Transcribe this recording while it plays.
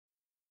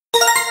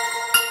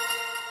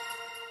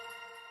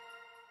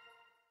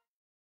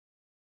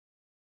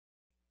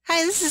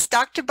Hi, this is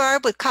Dr.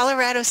 Barb with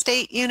Colorado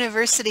State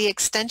University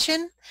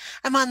Extension.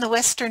 I'm on the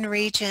Western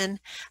region,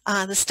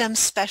 the STEM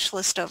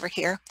specialist over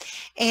here.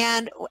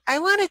 And I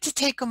wanted to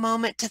take a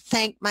moment to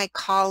thank my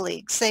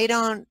colleagues. They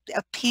don't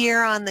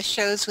appear on the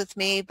shows with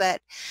me, but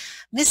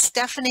Miss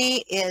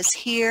Stephanie is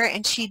here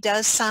and she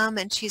does some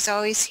and she's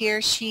always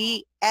here.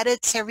 She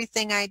edits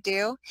everything I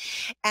do.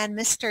 And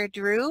Mr.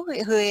 Drew,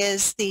 who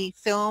is the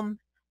film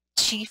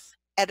chief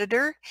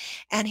editor,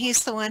 and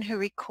he's the one who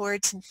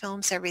records and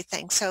films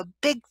everything. So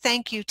big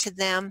thank you to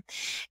them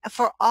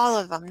for all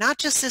of them, not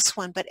just this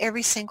one, but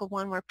every single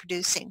one we're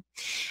producing.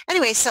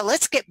 Anyway, so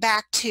let's get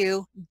back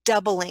to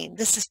doubling.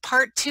 This is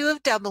part 2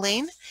 of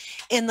doubling.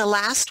 In the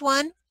last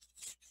one,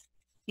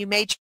 you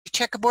made your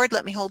checkerboard.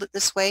 Let me hold it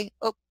this way.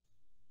 Oh,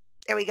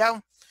 there we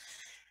go.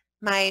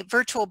 My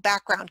virtual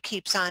background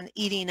keeps on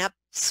eating up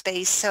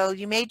space. So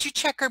you made your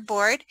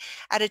checkerboard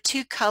out of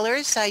 2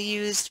 colors. I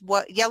used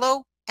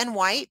yellow and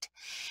white.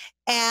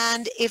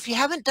 And if you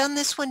haven't done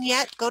this one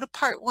yet, go to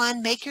part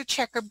 1, make your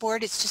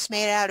checkerboard. It's just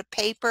made out of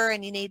paper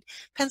and you need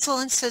pencil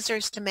and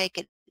scissors to make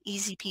it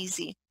easy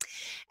peasy.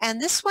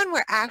 And this one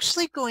we're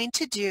actually going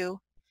to do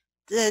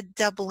the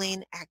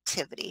doubling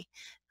activity.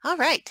 All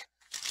right.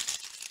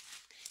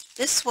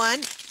 This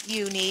one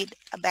you need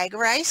a bag of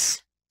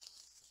rice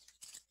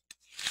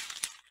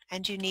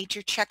and you need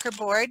your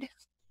checkerboard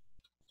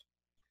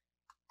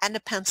and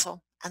a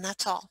pencil, and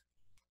that's all.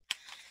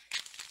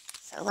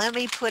 So let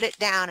me put it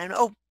down. And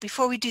oh,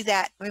 before we do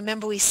that,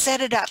 remember we set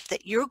it up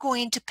that you're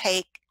going to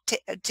pick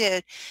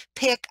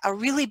a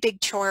really big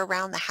chore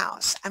around the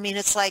house. I mean,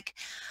 it's like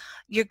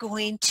you're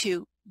going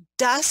to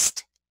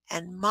dust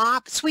and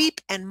mop,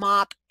 sweep and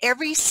mop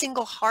every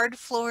single hard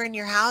floor in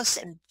your house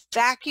and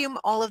vacuum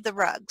all of the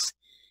rugs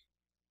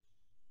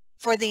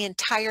for the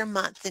entire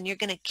month. And you're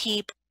going to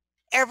keep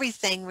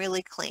everything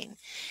really clean.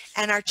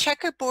 And our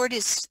checkerboard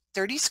is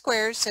 30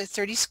 squares, so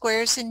 30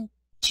 squares in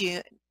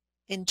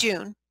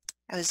June.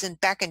 I was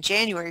back in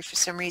January for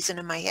some reason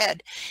in my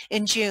head,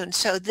 in June.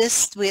 So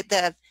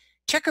the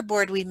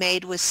checkerboard we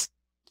made was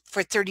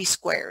for 30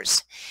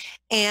 squares.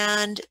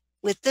 And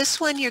with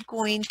this one, you're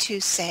going to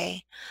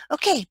say,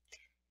 okay,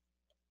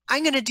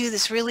 I'm going to do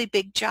this really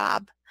big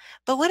job.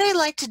 But what I'd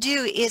like to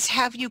do is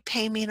have you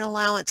pay me an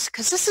allowance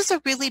because this is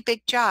a really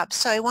big job.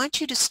 So I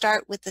want you to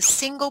start with a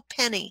single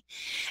penny.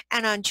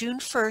 And on June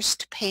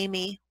 1st, pay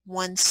me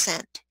 1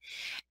 cent.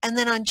 And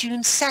then on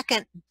June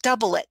 2nd,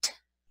 double it.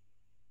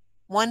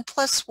 1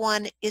 plus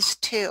 1 is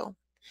 2.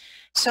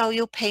 So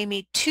you'll pay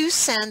me 2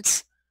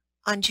 cents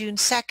on June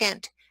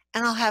 2nd,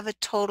 and I'll have a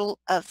total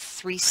of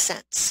 3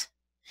 cents.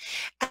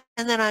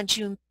 And then on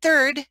June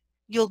 3rd,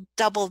 you'll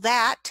double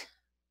that.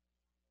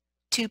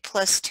 2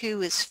 plus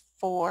 2 is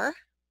 4.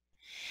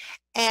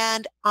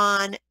 And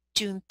on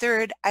June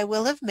 3rd, I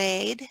will have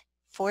made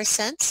 4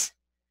 cents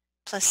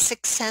plus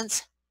 6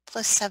 cents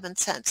plus 7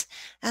 cents.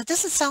 Now, it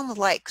doesn't sound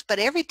alike, but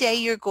every day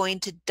you're going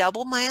to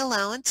double my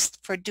allowance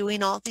for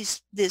doing all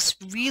this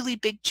really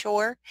big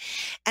chore.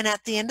 And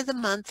at the end of the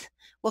month,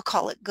 we'll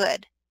call it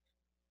good.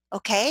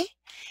 Okay?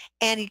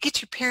 And you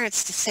get your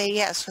parents to say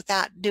yes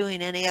without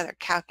doing any other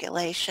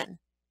calculation.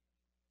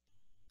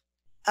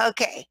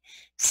 Okay,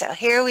 so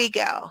here we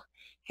go.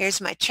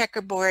 Here's my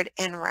checkerboard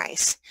and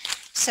rice.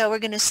 So we're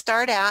going to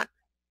start out,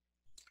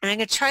 and I'm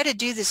going to try to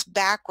do this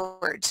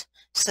backwards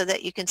so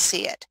that you can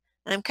see it.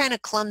 And I'm kind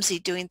of clumsy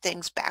doing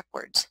things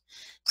backwards.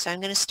 So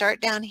I'm going to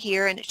start down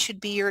here, and it should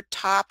be your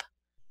top,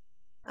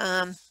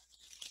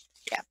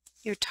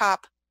 your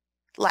top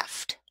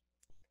left.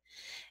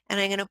 And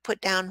I'm going to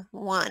put down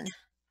 1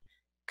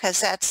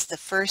 because that's the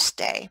first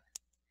day.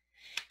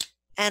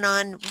 And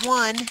on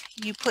 1,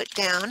 you put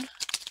down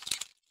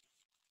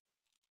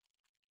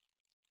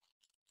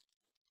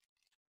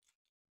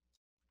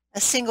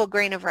a single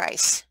grain of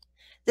rice.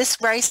 This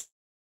rice,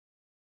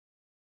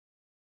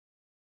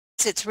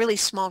 it's really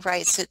small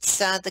rice. It's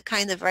the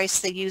kind of rice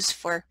they use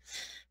for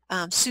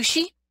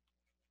sushi.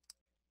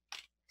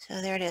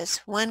 So there it is,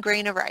 1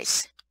 grain of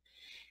rice.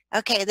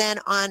 Okay, then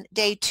on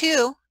day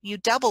 2, you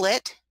double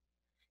it.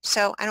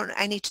 So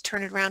I need to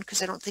turn it around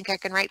because I don't think I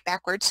can write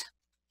backwards.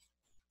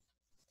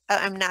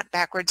 I'm not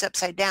backwards,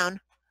 upside down.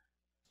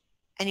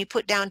 And you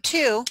put down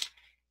 2,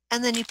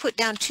 and then you put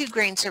down 2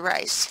 grains of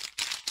rice.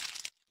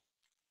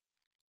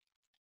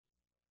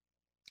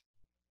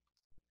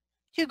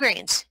 2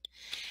 grains.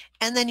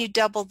 And then you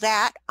double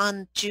that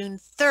on June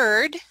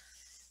 3rd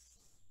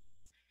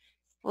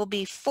will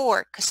be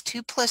 4 because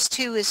 2 plus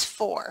 2 is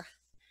 4.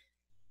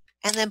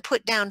 And then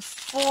put down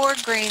 4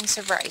 grains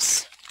of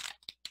rice.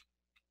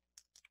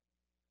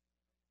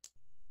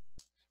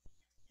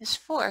 Is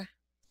 4.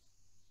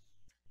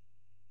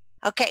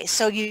 Okay,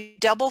 so you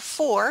double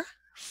 4.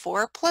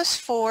 4 plus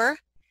 4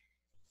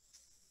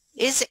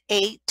 is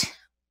 8.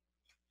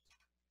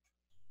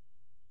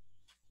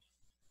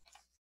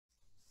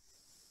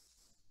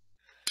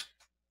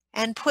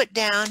 And put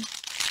down,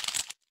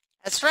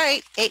 that's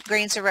right, 8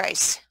 grains of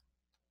rice.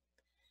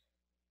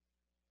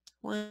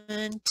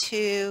 1,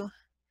 2,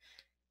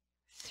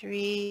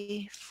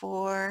 3,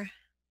 4,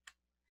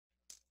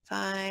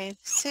 5,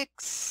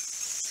 6,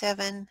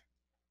 7,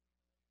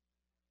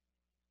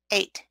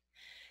 8.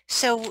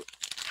 So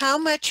how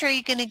much are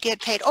you going to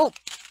get paid? Oh,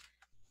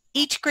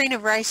 each grain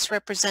of rice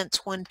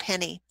represents 1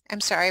 penny.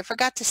 I'm sorry, I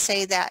forgot to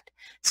say that.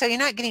 So you're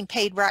not getting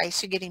paid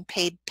rice, you're getting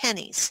paid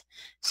pennies.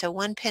 So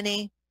 1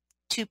 penny,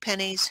 2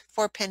 pennies,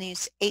 4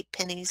 pennies, 8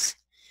 pennies.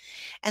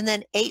 And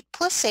then 8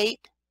 plus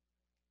 8,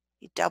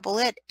 you double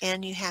it,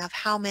 and you have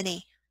how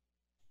many?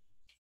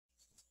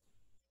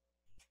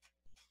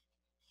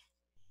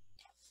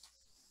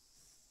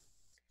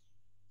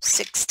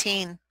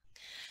 16.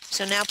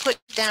 So now put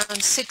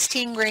down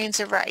 16 grains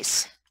of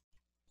rice.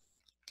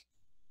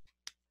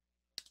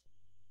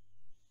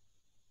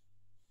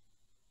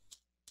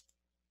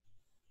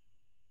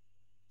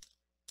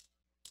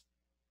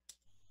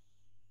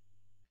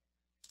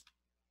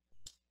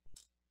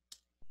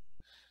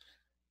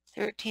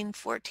 $13,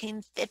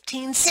 $14,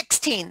 $15,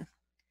 $16.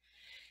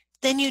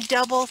 Then you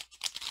double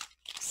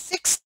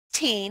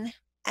 16,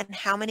 and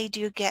how many do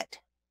you get?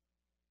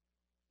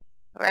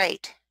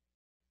 Right,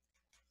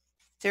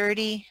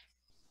 32.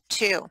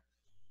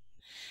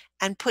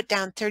 And put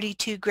down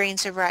 32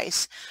 grains of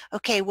rice.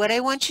 Okay, what I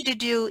want you to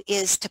do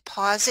is to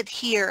pause it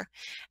here,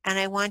 and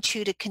I want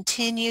you to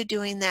continue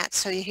doing that.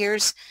 So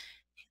here's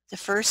the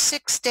first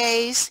 6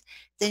 days,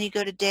 then you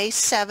go to day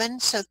 7,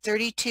 so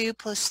 32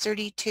 plus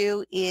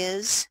 32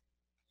 is,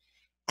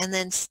 and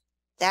then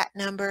that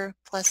number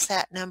plus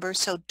that number.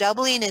 So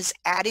doubling is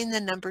adding the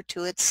number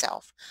to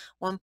itself.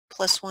 1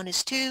 plus 1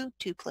 is 2,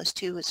 2 plus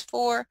 2 is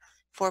 4,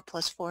 4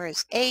 plus 4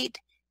 is 8,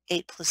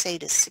 8 plus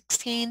 8 is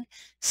 16,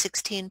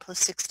 16 plus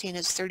 16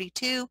 is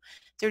 32,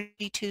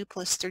 32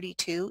 plus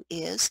 32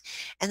 is,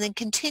 and then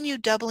continue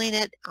doubling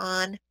it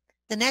on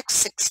the next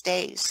 6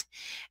 days,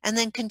 and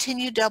then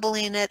continue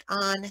doubling it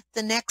on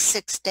the next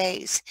 6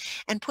 days,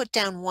 and put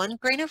down 1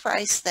 grain of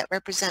rice that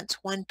represents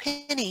 1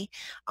 penny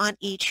on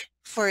each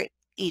for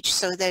each.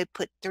 So they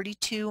put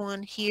 32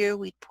 on here,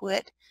 we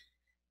put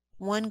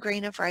 1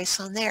 grain of rice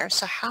on there.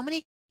 So how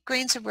many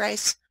grains of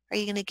rice are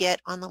you going to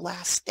get on the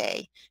last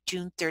day,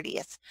 June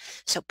 30th?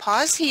 So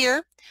pause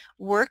here,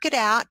 work it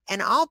out,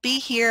 and I'll be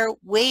here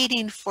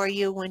waiting for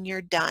you when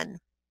you're done.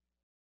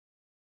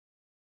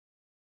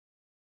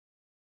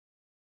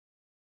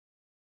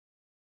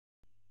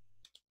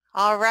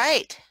 All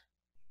right.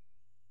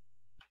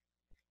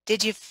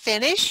 Did you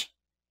finish?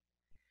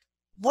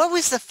 What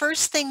was the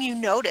first thing you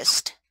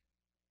noticed?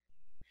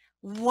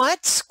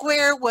 What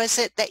square was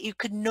it that you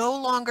could no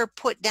longer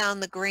put down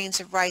the grains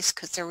of rice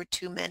because there were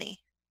too many?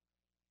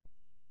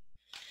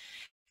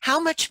 How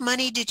much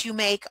money did you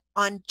make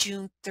on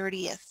June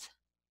 30th?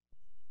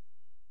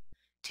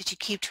 Did you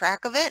keep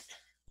track of it?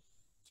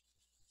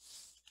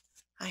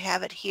 I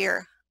have it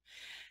here.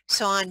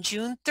 So on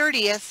June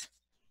 30th,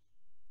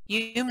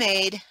 you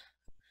made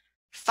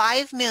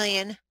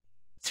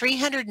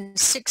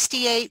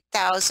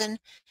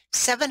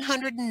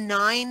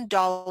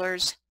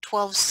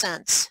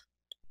 $5,368,709.12.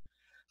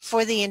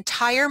 For the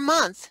entire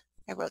month,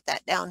 I wrote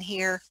that down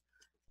here,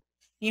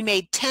 you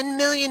made $10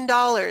 million,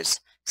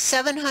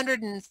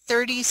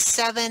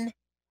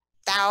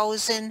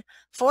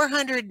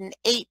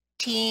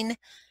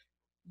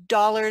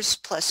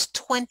 $737,418 plus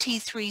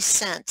 23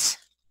 cents.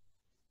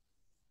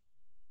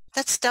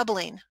 That's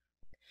doubling.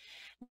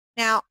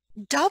 Now,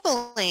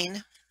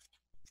 doubling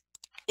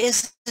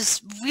is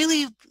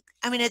really,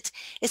 I mean,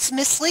 it's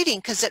misleading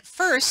because at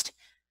first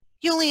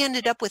you only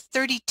ended up with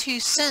 32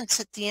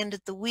 cents at the end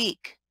of the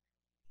week.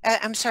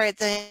 I'm sorry, at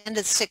the end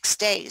of 6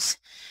 days.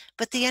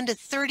 But at the end of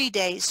 30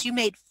 days, you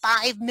made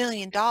 $5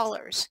 million.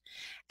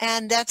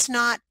 And that's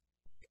not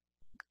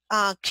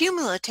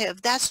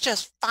cumulative. That's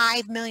just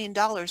 $5 million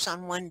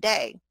on one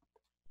day.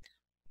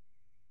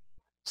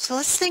 So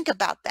let's think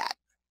about that.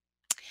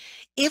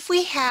 If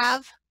we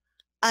have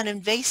an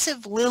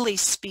invasive lily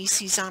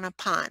species on a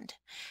pond,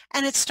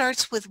 and it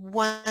starts with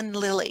 1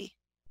 lily,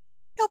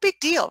 no big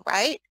deal,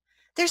 right?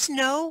 There's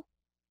no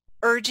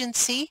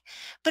urgency.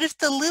 But if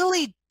the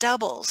lily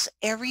doubles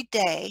every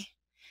day,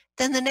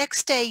 then the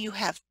next day you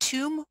have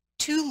two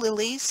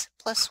lilies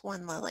plus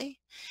 1 lily.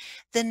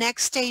 The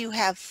next day you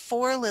have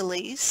 4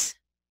 lilies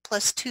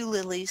plus 2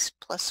 lilies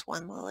plus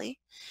 1 lily.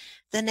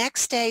 The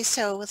next day,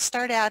 so let's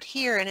start out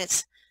here,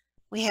 and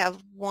we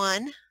have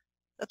 1,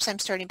 oops, I'm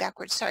starting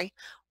backwards, sorry,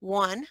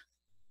 1,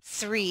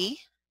 3,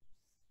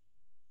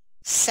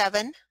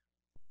 7,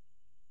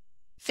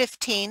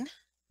 15,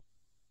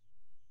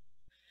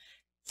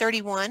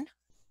 31,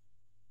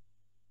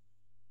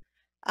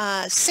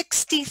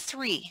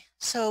 63.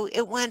 So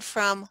it went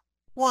from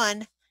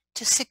 1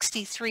 to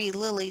 63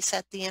 lilies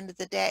at the end of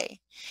the day.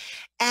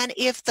 And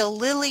if the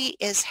lily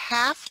is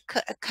half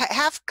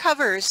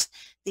covers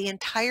the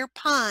entire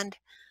pond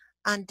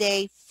on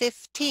day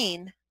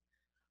 15,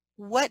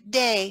 what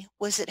day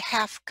was it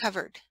half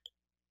covered?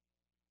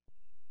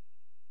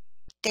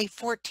 Day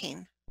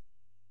 14.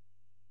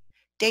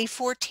 Day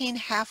 14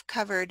 half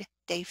covered,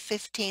 day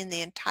 15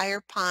 the entire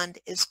pond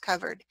is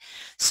covered.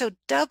 So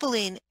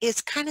doubling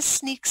is kind of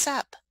sneaks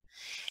up.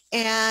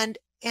 And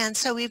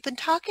so we've been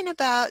talking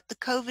about the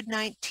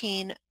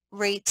COVID-19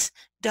 rates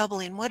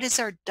doubling? What is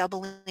our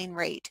doubling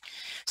rate?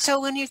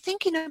 So when you're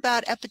thinking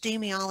about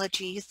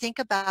epidemiology, you think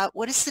about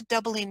what is the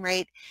doubling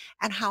rate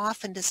and how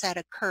often does that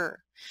occur?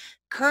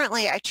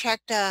 Currently, I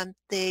checked the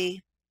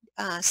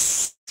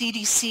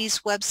CDC's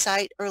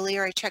website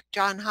earlier. I checked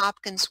Johns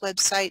Hopkins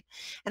website,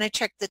 and I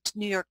checked the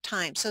New York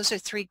Times. Those are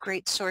three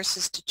great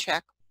sources to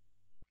check.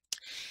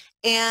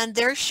 And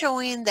they're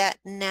showing that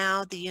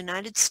now the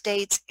United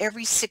States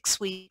every 6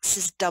 weeks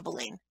is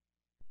doubling,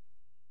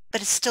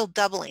 but it's still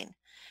doubling.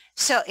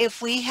 So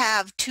if we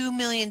have 2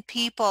 million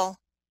people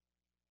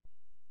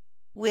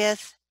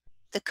with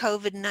the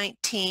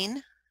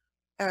COVID-19,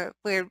 or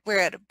we're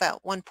at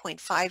about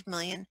 1.5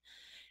 million,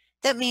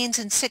 that means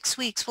in 6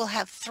 weeks we'll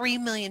have 3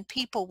 million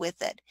people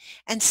with it,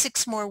 and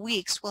 6 more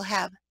weeks we'll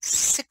have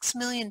 6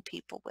 million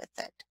people with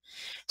it.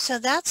 So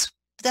that's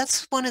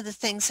one of the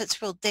things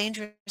that's real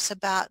dangerous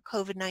about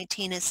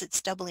COVID-19 is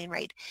its doubling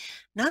rate.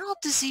 Not all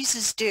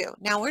diseases do.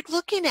 Now we're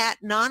looking at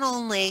not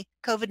only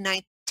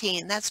COVID-19,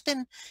 that's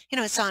been,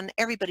 it's on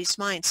everybody's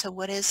mind, so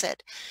what is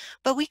it?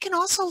 But we can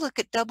also look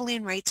at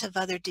doubling rates of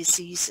other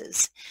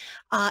diseases.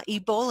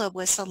 Ebola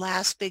was the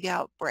last big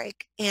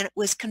outbreak, and it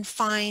was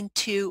confined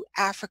to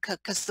Africa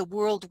because the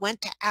world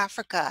went to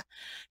Africa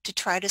to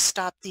try to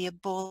stop the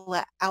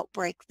Ebola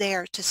outbreak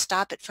there, to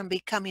stop it from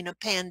becoming a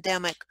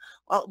pandemic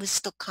while it was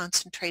still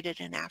concentrated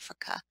in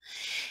Africa.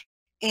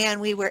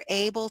 And we were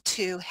able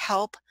to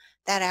help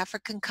that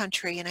African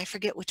country, and I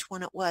forget which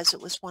one it was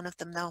one of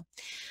them though,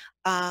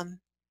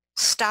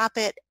 stop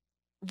it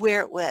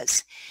where it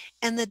was.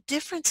 And the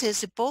difference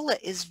is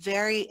Ebola is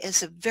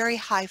a very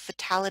high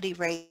fatality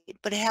rate,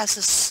 but it has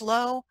a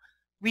slow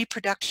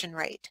reproduction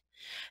rate.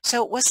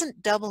 So it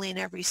wasn't doubling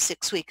every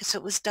 6 weeks, so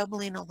it was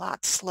doubling a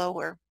lot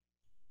slower.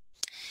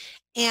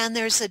 And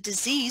there's a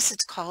disease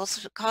it's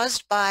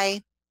caused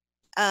by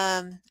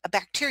a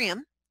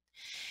bacterium,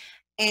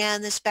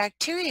 and this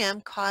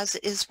bacterium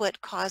is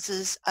what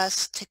causes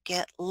us to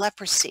get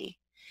leprosy.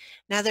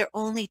 Now, there are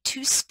only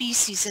 2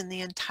 species in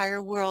the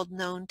entire world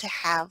known to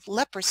have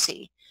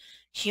leprosy: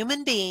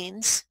 human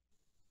beings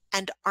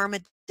and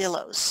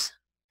armadillos.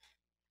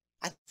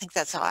 I think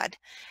that's odd.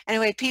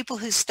 Anyway, people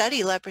who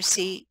study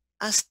leprosy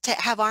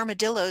have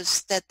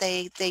armadillos that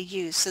they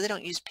use. So they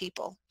don't use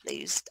people. They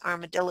use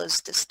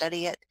armadillos to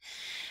study it.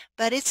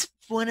 But it's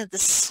one of the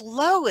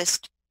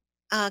slowest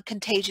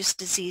contagious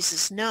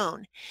diseases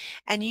known.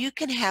 And you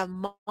can have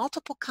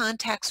multiple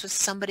contacts with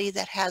somebody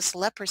that has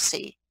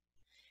leprosy.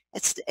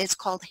 It's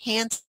called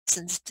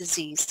Hansen's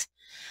disease,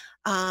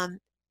 and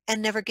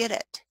never get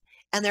it.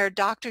 And there are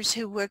doctors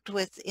who worked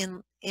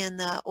in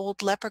the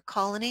old leper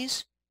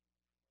colonies.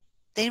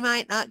 They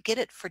might not get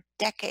it for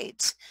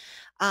decades.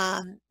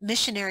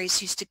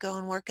 Missionaries used to go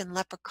and work in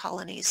leper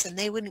colonies, and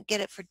they wouldn't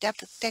get it for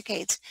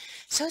decades.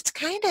 So it's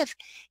kind of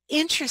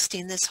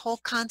interesting, this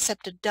whole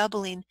concept of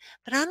doubling,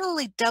 but not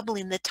only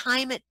doubling, the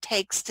time it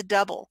takes to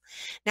double.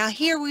 Now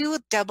here we were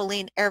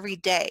doubling every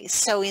day.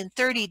 So in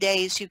 30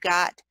 days you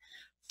got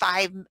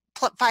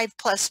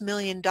 $5+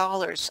 million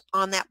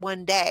on that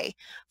one day,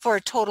 for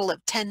a total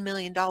of $10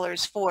 million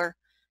for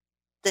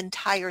the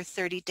entire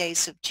 30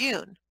 days of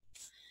June.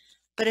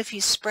 But if you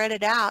spread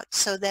it out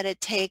so that it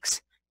takes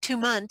 2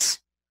 months,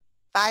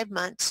 5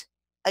 months,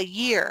 a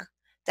year,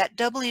 that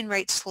doubling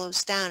rate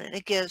slows down, and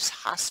it gives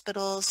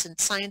hospitals and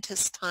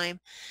scientists time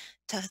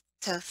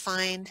to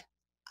find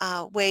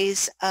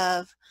ways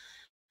of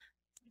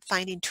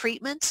finding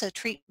treatment. So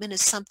treatment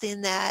is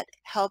something that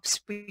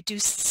helps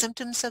reduce the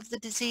symptoms of the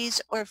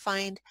disease, or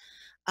find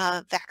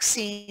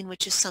vaccine,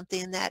 which is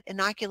something that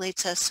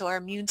inoculates us so our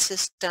immune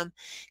system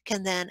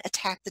can then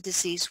attack the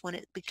disease when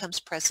it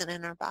becomes present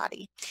in our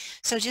body.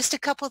 So just a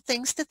couple of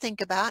things to think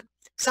about,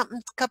 a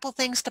couple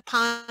things to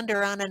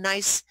ponder on a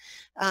nice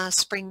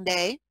spring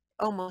day,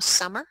 almost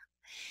summer.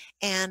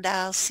 And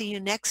I'll see you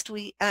next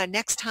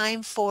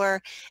time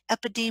for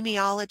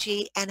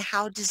epidemiology and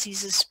how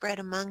diseases spread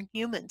among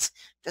humans.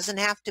 Doesn't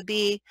have to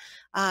be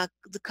the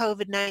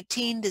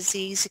COVID-19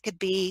 disease. It could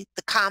be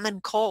the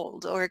common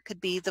cold, or it could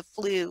be the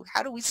flu.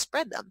 How do we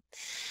spread them?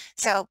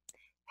 So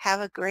have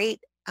a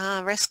great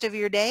rest of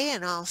your day,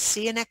 and I'll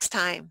see you next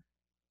time.